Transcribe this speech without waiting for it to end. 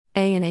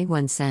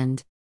A1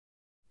 send.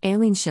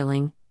 Elin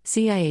Schilling,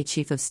 CIA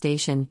Chief of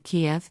Station,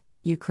 Kiev,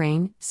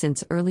 Ukraine,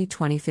 since early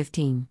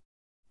 2015.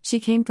 She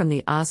came from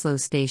the Oslo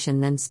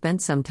station, then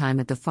spent some time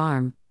at the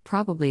farm,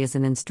 probably as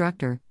an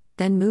instructor,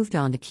 then moved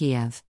on to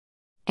Kiev.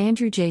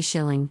 Andrew J.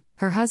 Schilling,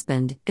 her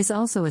husband, is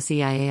also a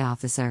CIA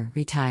officer,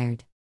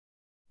 retired.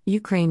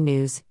 Ukraine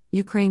news,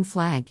 Ukraine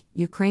flag,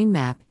 Ukraine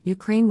map,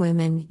 Ukraine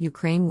women,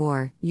 Ukraine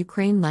war,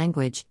 Ukraine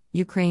language,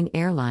 Ukraine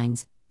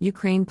airlines,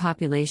 Ukraine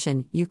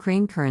population,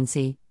 Ukraine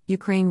currency,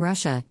 Ukraine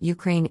Russia,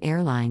 Ukraine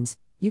airlines,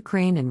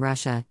 Ukraine and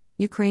Russia,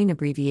 Ukraine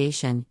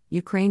abbreviation,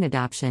 Ukraine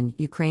adoption,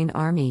 Ukraine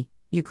army,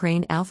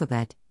 Ukraine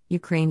alphabet,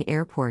 Ukraine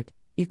airport,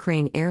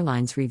 Ukraine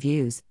airlines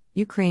reviews,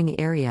 Ukraine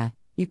area,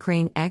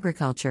 Ukraine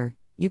agriculture,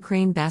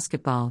 Ukraine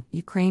basketball,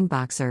 Ukraine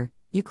boxer,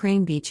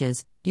 Ukraine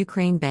beaches,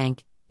 Ukraine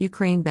bank,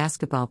 Ukraine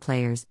basketball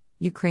players,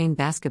 Ukraine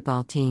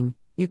basketball team,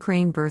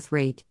 Ukraine birth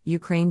rate,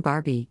 Ukraine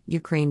Barbie,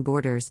 Ukraine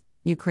borders,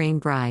 Ukraine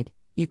bride,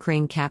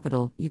 Ukraine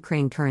capital,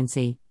 Ukraine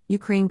currency,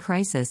 Ukraine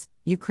crisis,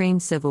 Ukraine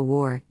civil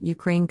war,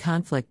 Ukraine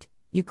conflict,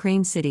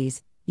 Ukraine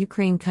cities,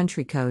 Ukraine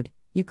country code,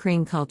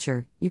 Ukraine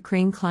culture,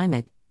 Ukraine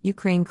climate,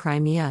 Ukraine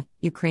Crimea,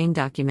 Ukraine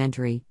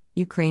documentary,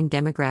 Ukraine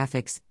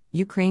demographics,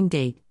 Ukraine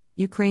date,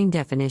 Ukraine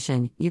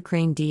definition,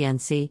 Ukraine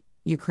DNC,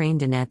 Ukraine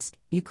Donetsk,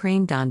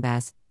 Ukraine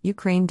Donbass,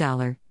 Ukraine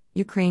dollar,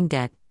 Ukraine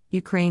debt,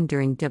 Ukraine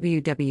during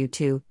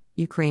WW2,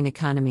 Ukraine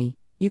economy,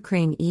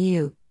 Ukraine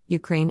EU,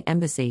 Ukraine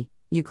embassy,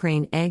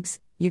 Ukraine eggs,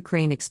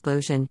 Ukraine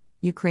explosion,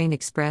 Ukraine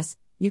express,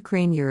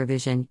 Ukraine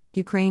Eurovision,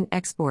 Ukraine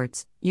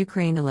exports,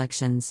 Ukraine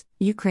elections,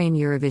 Ukraine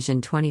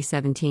Eurovision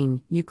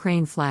 2017,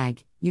 Ukraine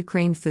flag,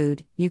 Ukraine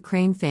food,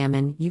 Ukraine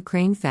famine,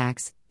 Ukraine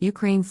facts,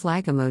 Ukraine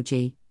flag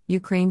emoji,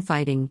 Ukraine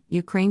fighting,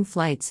 Ukraine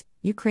flights,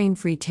 Ukraine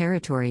free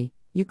territory,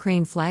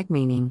 Ukraine flag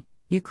meaning,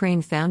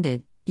 Ukraine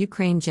founded,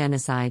 Ukraine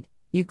genocide,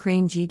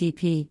 Ukraine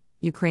GDP,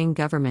 Ukraine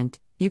government,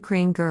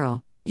 Ukraine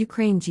girl,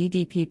 Ukraine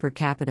GDP per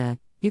capita,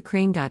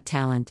 Ukraine got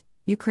talent,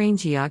 Ukraine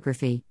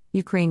geography,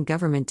 Ukraine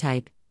government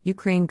type,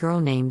 Ukraine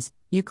girl names,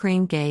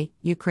 Ukraine gay,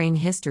 Ukraine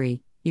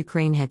history,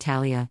 Ukraine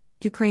Hetalia,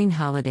 Ukraine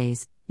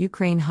holidays,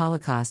 Ukraine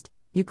Holocaust,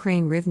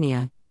 Ukraine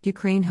Rivnia,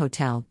 Ukraine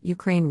hotel,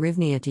 Ukraine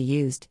Rivnia to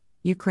used,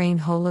 Ukraine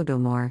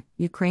Holodomor,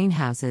 Ukraine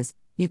houses,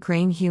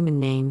 Ukraine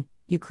human name,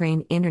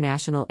 Ukraine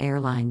International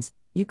Airlines,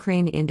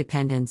 Ukraine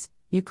independence,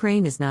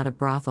 Ukraine is not a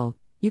brothel,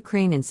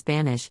 Ukraine in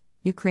Spanish,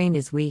 Ukraine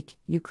is weak,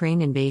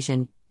 Ukraine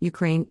invasion,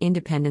 Ukraine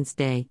Independence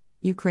Day,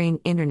 Ukraine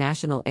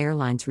International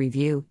Airlines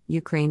Review,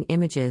 Ukraine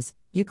images,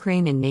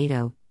 Ukraine in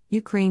NATO,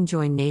 Ukraine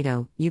join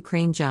NATO,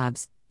 Ukraine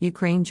jobs,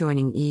 Ukraine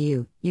joining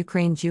EU,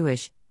 Ukraine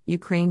Jewish,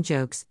 Ukraine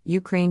jokes,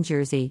 Ukraine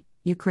jersey,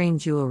 Ukraine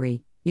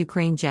jewelry,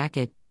 Ukraine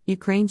jacket,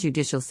 Ukraine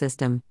judicial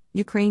system,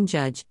 Ukraine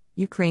judge,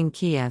 Ukraine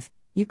Kiev,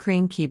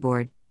 Ukraine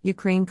keyboard,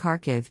 Ukraine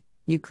Kharkiv,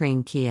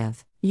 Ukraine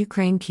Kiev,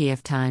 Ukraine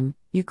Kiev time,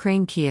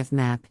 Ukraine Kiev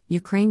map,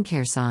 Ukraine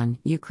Kherson,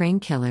 Ukraine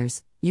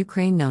killers,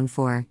 Ukraine known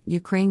for,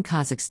 Ukraine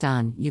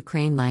Kazakhstan,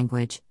 Ukraine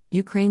language,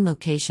 Ukraine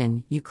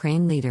location,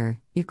 Ukraine leader,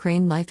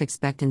 Ukraine life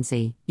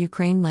expectancy,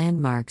 Ukraine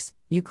landmarks,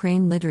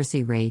 Ukraine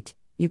literacy rate,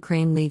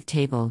 Ukraine league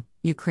table,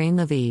 Ukraine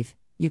Lviv,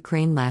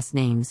 Ukraine last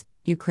names,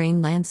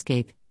 Ukraine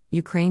landscape,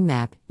 Ukraine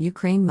map,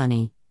 Ukraine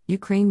money,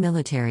 Ukraine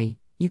military,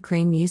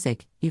 Ukraine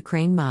music,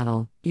 Ukraine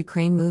model,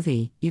 Ukraine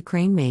movie,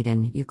 Ukraine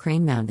maiden,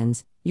 Ukraine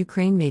mountains,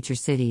 Ukraine major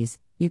cities,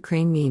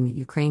 Ukraine meme,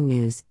 Ukraine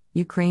news,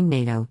 Ukraine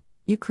NATO,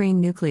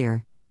 Ukraine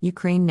nuclear,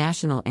 Ukraine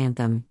national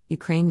anthem,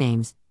 Ukraine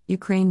names,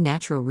 Ukraine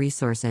natural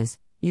resources,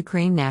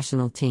 Ukraine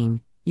national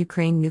team,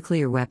 Ukraine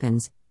nuclear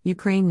weapons,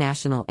 Ukraine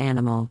national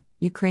animal,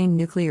 Ukraine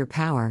nuclear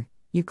power,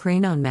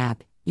 Ukraine on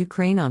map,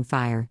 Ukraine on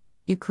fire,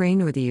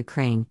 Ukraine or the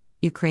Ukraine,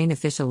 Ukraine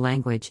official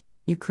language,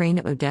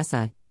 Ukraine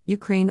Odessa,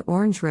 Ukraine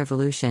Orange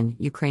Revolution,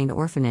 Ukraine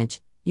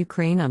orphanage,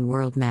 Ukraine on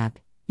world map,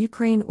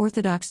 Ukraine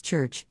Orthodox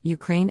Church,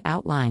 Ukraine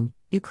outline,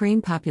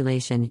 Ukraine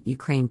population,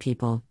 Ukraine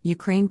people,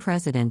 Ukraine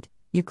president,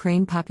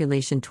 Ukraine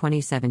population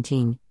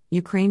 2017,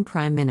 Ukraine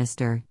prime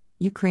minister,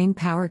 Ukraine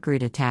power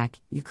grid attack,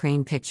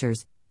 Ukraine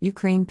pictures,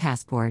 Ukraine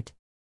passport,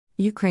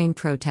 Ukraine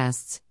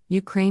protests,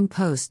 Ukraine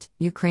post,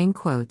 Ukraine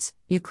quotes,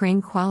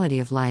 Ukraine quality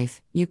of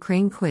life,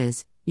 Ukraine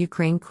quiz,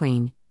 Ukraine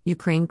queen,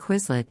 Ukraine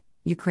Quizlet,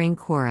 Ukraine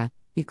Quora,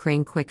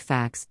 Ukraine quick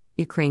facts,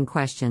 Ukraine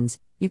questions,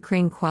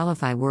 Ukraine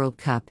qualify World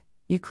Cup,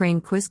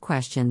 Ukraine quiz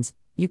questions,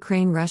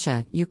 Ukraine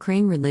Russia,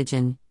 Ukraine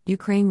religion,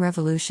 Ukraine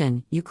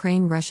revolution,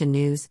 Ukraine Russia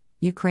news,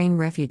 Ukraine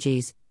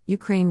refugees,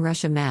 Ukraine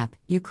Russia map,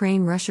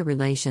 Ukraine Russia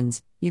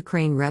relations,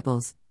 Ukraine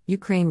rebels,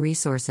 Ukraine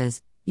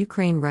resources,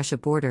 Ukraine Russia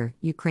border,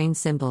 Ukraine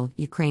symbol,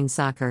 Ukraine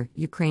soccer,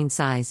 Ukraine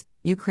size,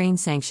 Ukraine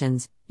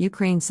sanctions,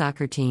 Ukraine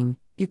soccer team,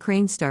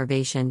 Ukraine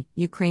starvation,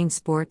 Ukraine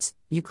sports,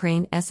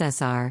 Ukraine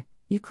SSR,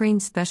 Ukraine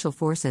special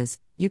forces,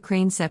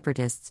 Ukraine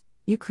separatists,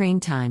 Ukraine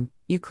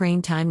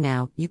time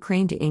now,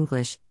 Ukraine to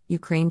English,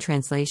 Ukraine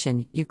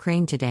translation,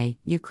 Ukraine today,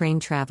 Ukraine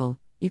travel,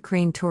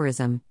 Ukraine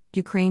tourism,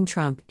 Ukraine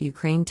Trump,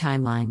 Ukraine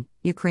timeline,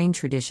 Ukraine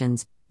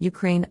traditions,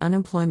 Ukraine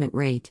unemployment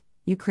rate,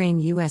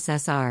 Ukraine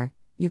USSR,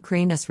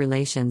 Ukraine US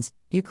relations,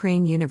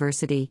 Ukraine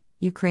university,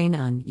 Ukraine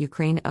on,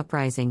 Ukraine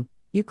uprising,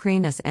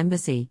 Ukraine US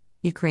embassy,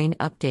 Ukraine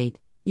update,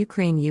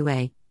 Ukraine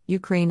UA,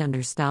 Ukraine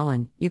under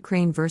Stalin,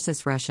 Ukraine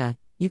versus Russia,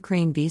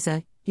 Ukraine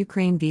visa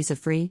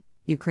free,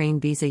 Ukraine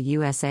visa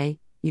USA,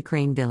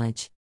 Ukraine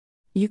village.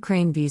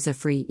 Ukraine visa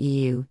free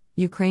EU,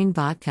 Ukraine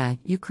vodka,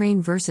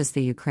 Ukraine versus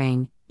the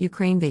Ukraine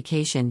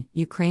vacation,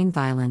 Ukraine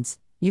violence,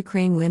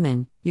 Ukraine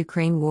women,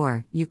 Ukraine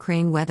war,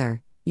 Ukraine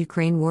weather,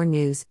 Ukraine war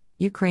news,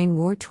 Ukraine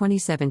war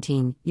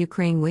 2017,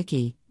 Ukraine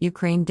wiki,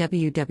 Ukraine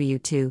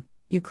WW2,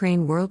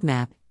 Ukraine world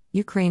map,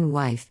 Ukraine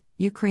wife,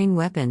 Ukraine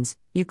weapons,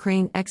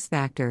 Ukraine X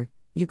Factor,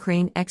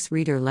 Ukraine X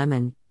Reader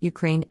Lemon,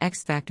 Ukraine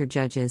X Factor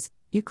judges,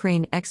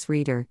 Ukraine X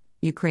Reader,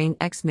 Ukraine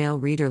X Male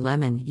Reader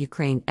Lemon,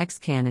 Ukraine X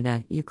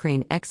Canada,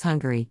 Ukraine X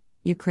Hungary,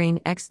 Ukraine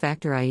X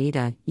Factor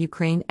AIDA,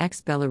 Ukraine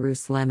X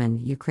Belarus Lemon,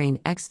 Ukraine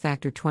X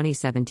Factor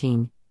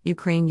 2017,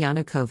 Ukraine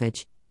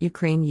Yanukovych,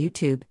 Ukraine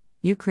YouTube,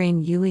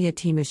 Ukraine Yulia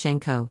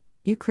Tymoshenko,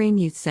 Ukraine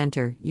Youth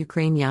Center,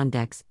 Ukraine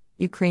Yandex,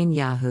 Ukraine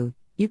Yahoo,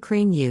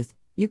 Ukraine Youth,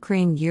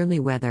 Ukraine Yearly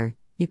Weather,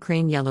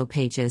 Ukraine Yellow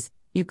Pages,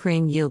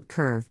 Ukraine Yield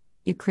Curve,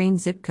 Ukraine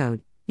Zip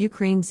Code,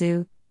 Ukraine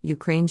Zoo,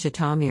 Ukraine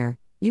Zhytomyr,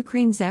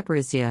 Ukraine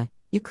Zaporizhia,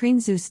 Ukraine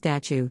Zoo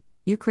Statue,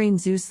 Ukraine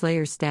Zoo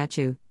Slayer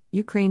Statue,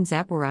 Ukraine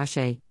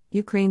Zaporozhye,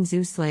 Ukraine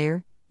Zoo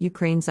Slayer,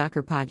 Ukraine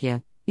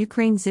Zakarpattia,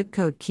 Ukraine Zip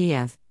Code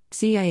Kiev,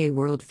 CIA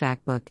World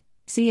Factbook,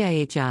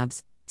 CIA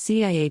Jobs,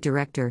 CIA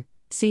Director,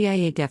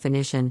 CIA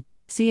Definition,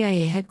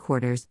 CIA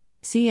Headquarters,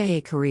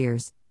 CIA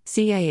Careers,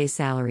 CIA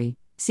Salary,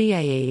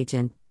 CIA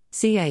Agent,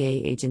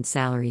 CIA Agent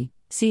Salary,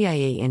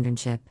 CIA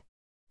Internship,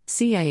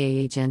 CIA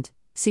Agent,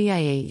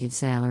 CIA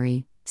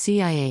Salary,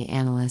 CIA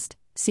Analyst,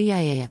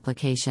 CIA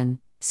Application,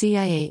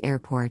 CIA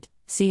Airport,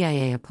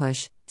 CIA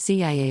Push,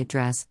 CIA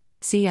Address,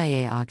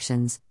 CIA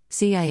Auctions,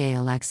 CIA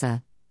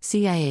Alexa,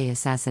 CIA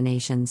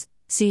Assassinations,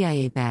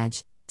 CIA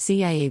Badge,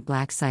 CIA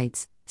Black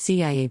Sites,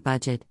 CIA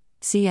Budget,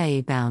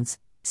 CIA Bounce,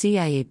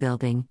 CIA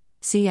Building,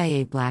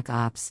 CIA Black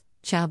Ops,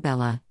 Ciao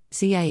Bella,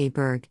 CIA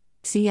Berg,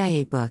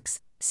 CIA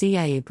Books,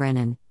 CIA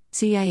Brennan,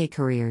 CIA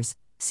Careers,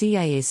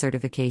 CIA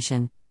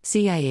Certification,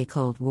 CIA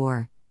Cold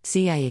War,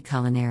 CIA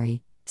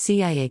Culinary,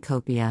 CIA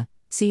Copia,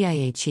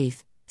 CIA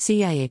Chief,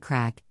 CIA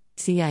Crack,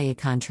 CIA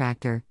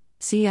Contractor,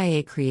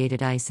 CIA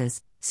Created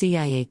ISIS,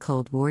 CIA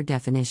Cold War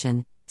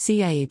Definition,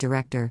 CIA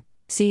Director,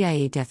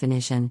 CIA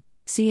Definition,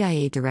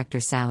 CIA Director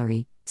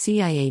Salary,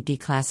 CIA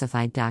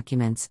Declassified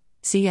Documents,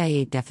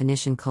 CIA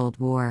Definition Cold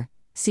War,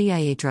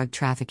 CIA Drug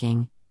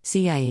Trafficking,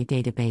 CIA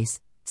Database,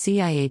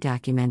 CIA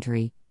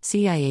Documentary,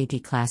 CIA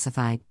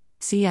Declassified,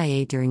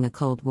 CIA During the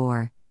Cold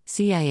War,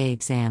 CIA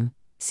Exam,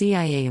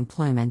 CIA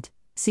Employment,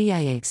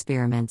 CIA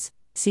Experiments,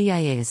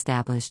 CIA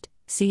Established,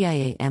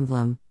 CIA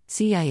Emblem,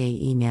 CIA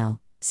Email,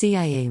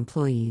 CIA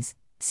Employees,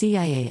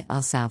 CIA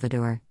El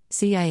Salvador,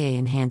 CIA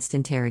Enhanced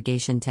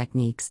Interrogation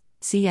Techniques,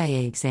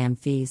 CIA Exam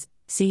Fees,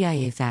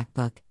 CIA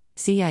Factbook,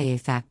 CIA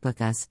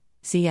Factbook Us,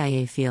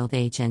 CIA Field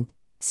Agent,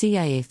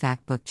 CIA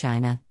Factbook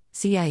China,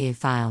 CIA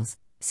Files,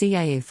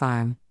 CIA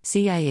Farm,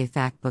 CIA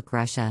Factbook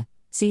Russia,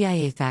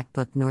 CIA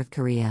Factbook North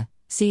Korea,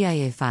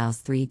 CIA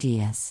Files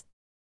 3DS,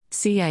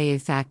 CIA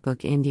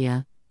Factbook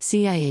India,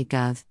 CIA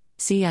Gov,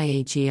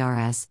 CIA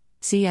GRS,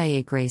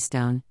 CIA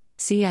Greystone,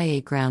 CIA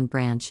Ground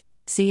Branch,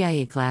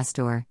 CIA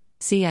Glassdoor,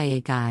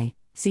 CIA Guy,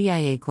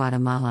 CIA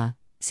Guatemala,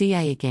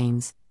 CIA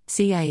Games,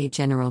 CIA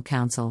General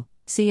Counsel,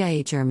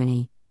 CIA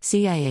Germany,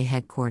 CIA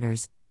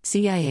Headquarters,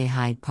 CIA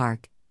Hyde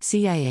Park,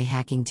 CIA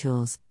Hacking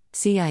Tools,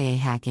 CIA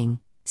Hacking,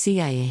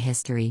 CIA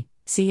History,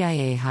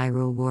 CIA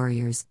Hyrule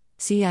Warriors,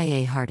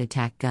 CIA Heart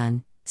Attack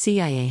Gun,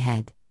 CIA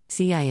Head,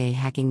 CIA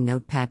Hacking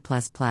Notepad++,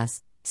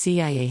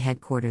 CIA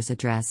Headquarters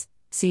Address,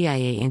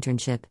 CIA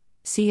Internship,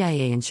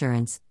 CIA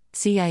Insurance,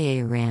 CIA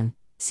Iran,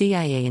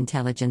 CIA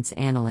Intelligence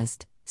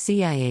Analyst,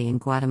 CIA in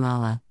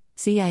Guatemala,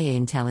 CIA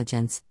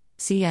Intelligence,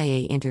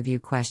 CIA Interview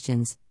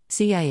Questions,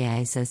 CIA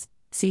ISIS,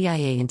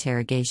 CIA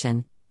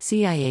Interrogation,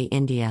 CIA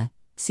India,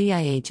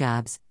 CIA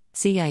Jobs,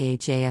 CIA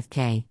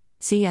JFK,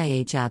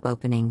 CIA Job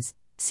Openings,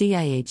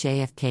 CIA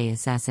JFK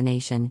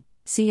Assassination,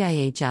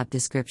 CIA Job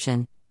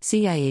Description,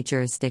 CIA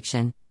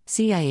Jurisdiction,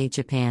 CIA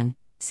Japan,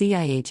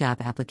 CIA Job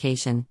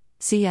Application,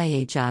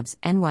 CIA Jobs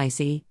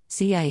NYC,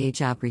 CIA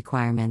Job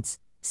Requirements,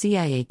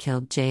 CIA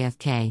Killed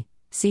JFK,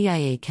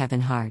 CIA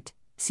Kevin Hart,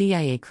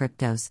 CIA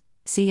Cryptos,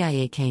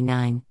 CIA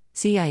K9,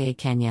 CIA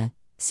Kenya,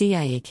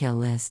 CIA Kill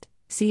List,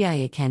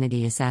 CIA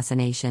Kennedy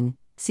Assassination,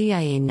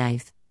 CIA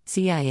Knife,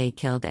 CIA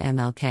Killed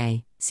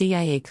MLK,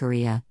 CIA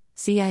Korea,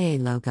 CIA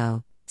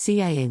Logo,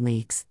 CIA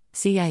Leaks,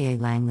 CIA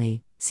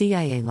Langley,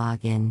 CIA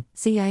Login,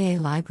 CIA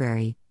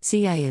Library,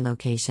 CIA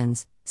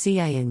Locations,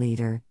 CIA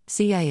Leader,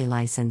 CIA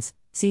License,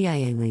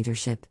 CIA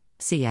Leadership,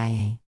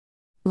 CIA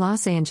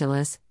Los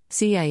Angeles,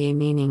 CIA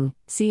Meaning,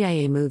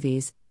 CIA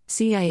Movies,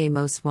 CIA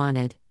Most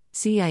Wanted,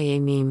 CIA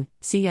Meme,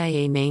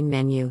 CIA Main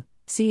Menu,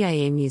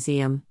 CIA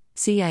Museum,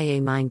 CIA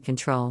Mind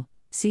Control,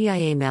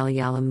 CIA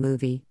Malayalam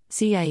Movie,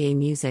 CIA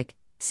Music,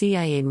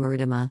 CIA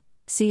Murdama,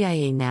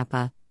 CIA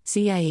Napa,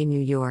 CIA New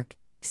York,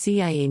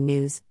 CIA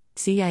News,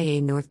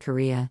 CIA North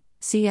Korea,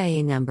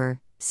 CIA Number,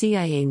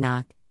 CIA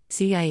Knock,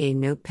 CIA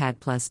Notepad++,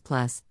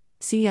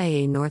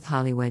 CIA North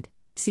Hollywood,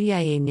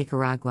 CIA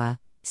Nicaragua,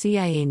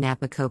 CIA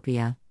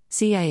Napacopia,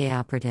 CIA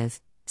Operative,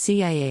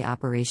 CIA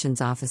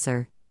Operations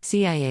Officer,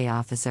 CIA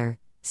Officer,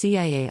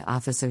 CIA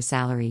Officer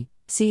Salary,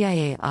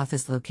 CIA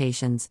Office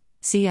Locations,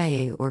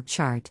 CIA Org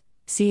Chart,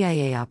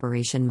 CIA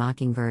Operation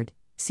Mockingbird,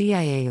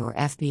 CIA or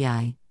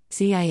FBI,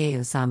 CIA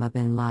Osama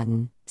bin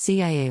Laden,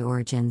 CIA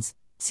Origins,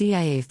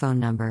 CIA Phone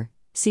Number,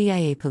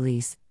 CIA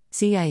Police,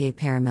 CIA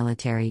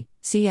Paramilitary,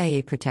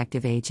 CIA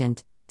Protective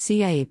Agent,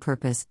 CIA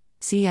Purpose,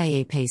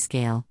 CIA Pay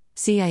Scale,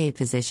 CIA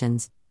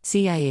Positions,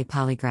 CIA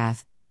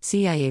Polygraph,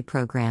 CIA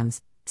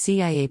Programs,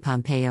 CIA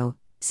Pompeo,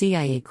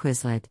 CIA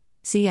Quizlet,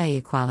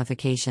 CIA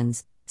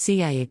Qualifications,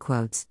 CIA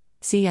Quotes,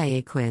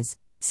 CIA Quiz,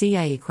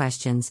 CIA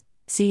Questions,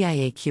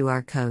 CIA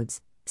QR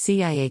Codes,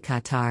 CIA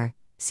Qatar,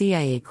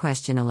 CIA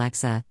Question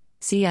Alexa,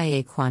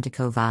 CIA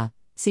Quanticova,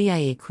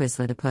 CIA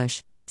Quizlet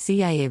Push,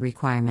 CIA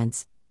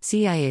Requirements,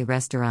 CIA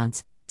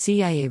Restaurants,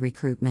 CIA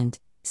Recruitment,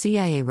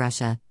 CIA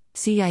Russia,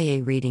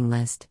 CIA Reading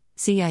List,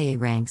 CIA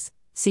Ranks,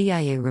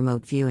 CIA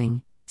Remote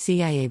Viewing,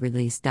 CIA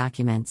Release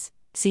Documents,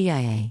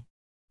 CIA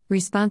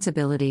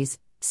Responsibilities,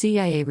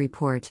 CIA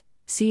Report,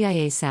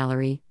 CIA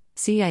Salary,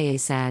 CIA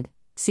SAD,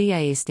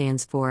 CIA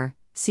stands for,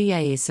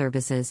 CIA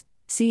Services,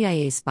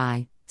 CIA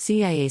Spy,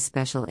 CIA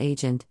Special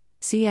Agent,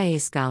 CIA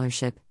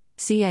Scholarship,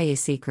 CIA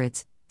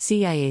Secrets,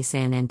 CIA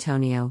San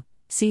Antonio,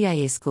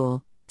 CIA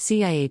School,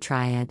 CIA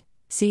Triad,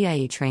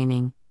 CIA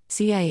Training,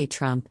 CIA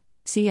Trump,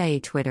 CIA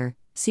Twitter,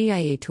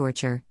 CIA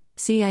Torture,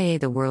 CIA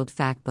The World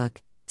Factbook,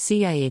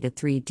 CIA The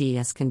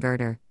 3DS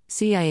Converter,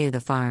 CIA The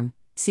Farm,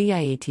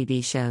 CIA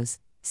TV Shows,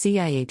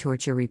 CIA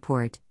Torture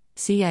Report,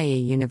 CIA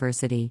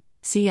University,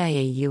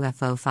 CIA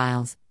UFO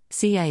Files,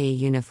 CIA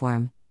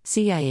Uniform,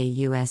 CIA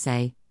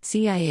USA,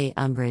 CIA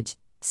Umbridge,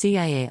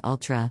 CIA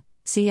Ultra,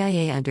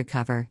 CIA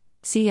Undercover,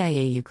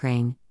 CIA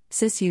Ukraine,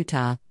 CIS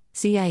Utah,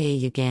 CIA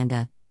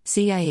Uganda,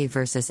 CIA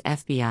vs.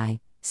 FBI,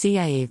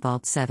 CIA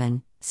Vault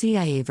 7,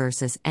 CIA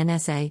vs.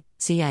 NSA,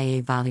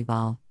 CIA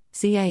Volleyball,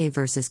 CIA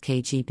vs.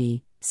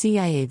 KGB,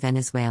 CIA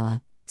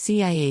Venezuela,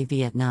 CIA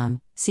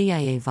Vietnam,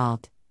 CIA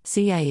Vault,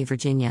 CIA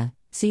Virginia,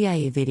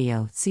 CIA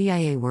Video,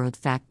 CIA World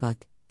Factbook,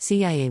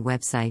 CIA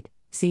Website,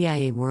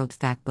 CIA World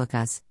Factbook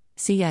Us,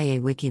 CIA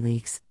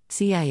WikiLeaks,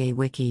 CIA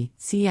Wiki,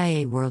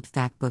 CIA World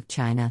Factbook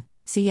China,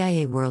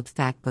 CIA World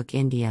Factbook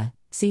India,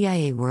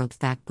 CIA World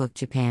Factbook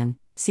Japan,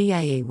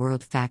 CIA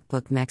World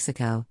Factbook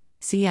Mexico,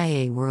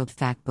 CIA World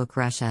Factbook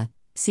Russia,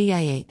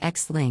 CIA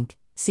X-Link,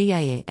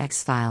 CIA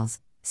X-Files,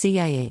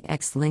 CIA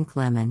X-Link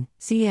Lemon,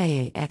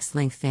 CIA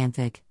X-Link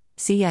Fanfic,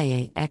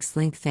 CIA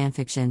X-Link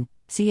Fanfiction,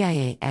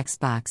 CIA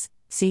Xbox,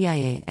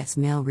 CIA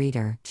X-Mail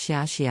Reader,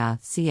 Xia,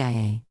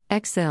 CIA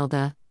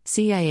X-Zelda,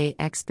 CIA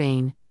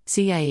X-Bane,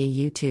 CIA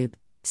YouTube,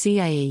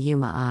 CIA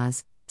Yuma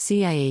Oz,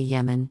 CIA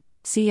Yemen,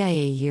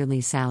 CIA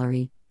Yearly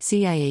Salary,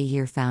 CIA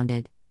Year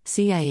Founded,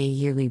 CIA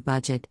Yearly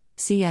Budget,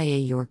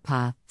 CIA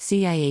Yorkpa,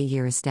 CIA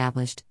Year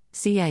Established,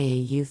 CIA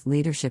Youth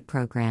Leadership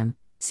Program,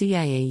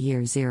 CIA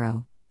Year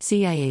Zero,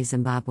 CIA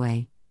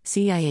Zimbabwe,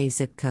 CIA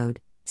Zip Code,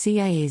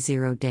 CIA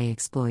Zero Day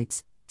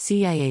Exploits,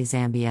 CIA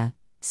Zambia,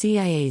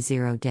 CIA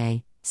Zero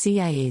Day,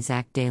 CIA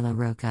Zac de la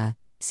Roca,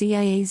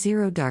 CIA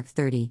Zero Dark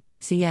 30,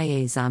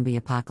 CIA Zombie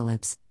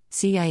Apocalypse,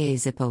 CIA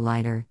Zippo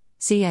Lighter,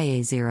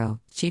 CIA Zero,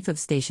 Chief of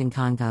Station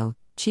Congo,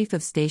 Chief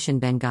of Station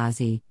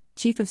Benghazi,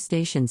 Chief of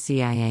Station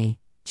CIA,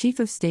 Chief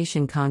of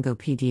Station Congo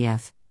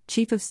PDF,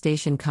 Chief of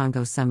Station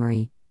Congo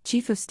Summary,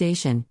 Chief of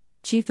Station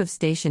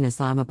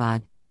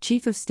Islamabad,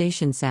 Chief of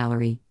Station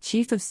Salary,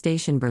 Chief of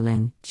Station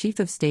Berlin, Chief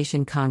of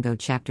Station Congo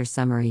Chapter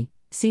Summary,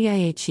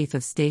 CIA Chief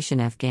of Station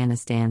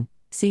Afghanistan,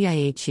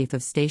 CIA Chief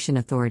of Station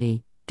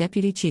Authority,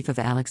 Deputy Chief of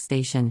Alex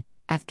Station,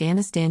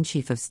 Afghanistan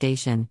Chief of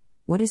Station.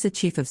 What is a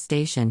Chief of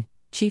Station?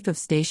 Chief of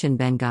Station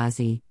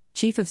Benghazi,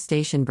 Chief of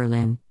Station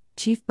Berlin,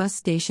 Chief Bus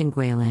Station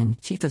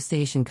Guilin, Chief of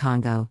Station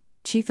Congo,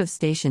 Chief of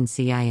Station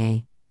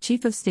CIA,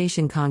 Chief of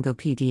Station Congo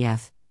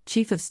PDF,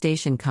 Chief of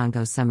Station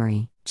Congo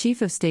Summary,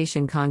 Chief of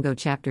Station Congo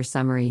Chapter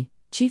Summary,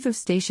 Chief of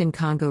Station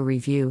Congo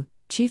Review,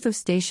 Chief of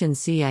Station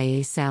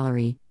CIA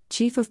Salary,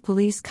 Chief of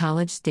Police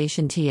College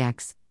Station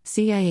TX,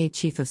 CIA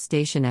Chief of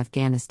Station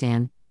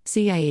Afghanistan,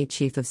 CIA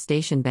Chief of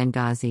Station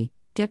Benghazi,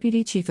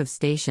 Deputy Chief of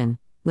Station,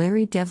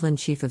 Larry Devlin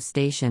Chief of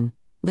Station,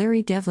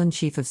 Larry Devlin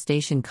Chief of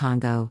Station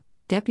Congo,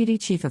 Deputy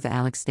Chief of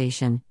Alex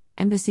Station,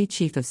 Embassy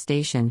Chief of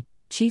Station,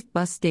 Chief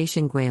Bus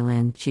Station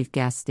Guilin, Chief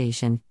Gas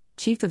Station,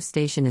 Chief of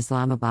Station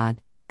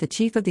Islamabad, the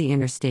Chief of the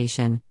Inner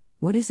Station.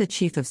 What is a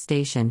Chief of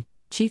Station?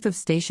 Chief of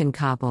Station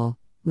Kabul,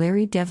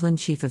 Larry Devlin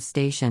Chief of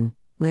Station,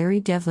 Larry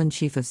Devlin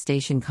Chief of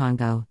Station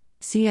Congo,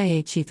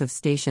 CIA Chief of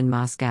Station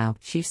Moscow,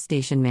 Chief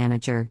Station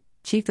Manager,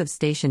 Chief of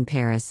Station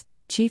Paris,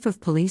 Chief of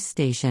Police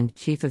Station,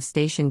 Chief of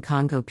Station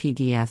Congo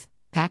PDF,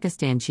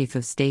 Pakistan Chief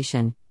of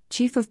Station,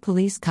 Chief of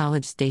Police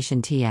College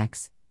Station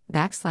TX,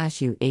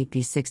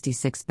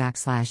 /U8B66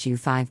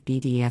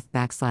 /U5BDF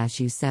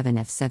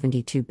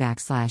 /U7F72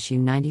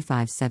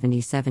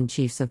 /U9577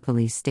 Chiefs of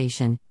Police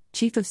Station,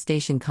 Chief of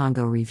Station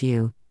Congo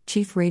Review,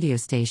 Chief Radio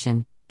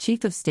Station,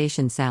 Chief of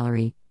Station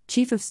Salary,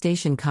 Chief of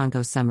Station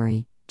Congo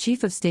Summary,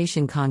 Chief of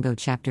Station Congo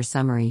Chapter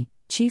Summary,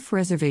 Chief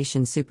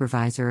Reservation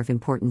Supervisor of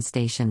Important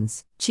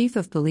Stations, Chief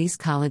of Police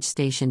College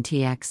Station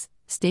TX,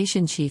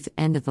 Station Chief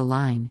End of the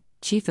Line,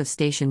 Chief of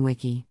Station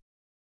Wiki.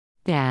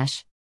 Dash.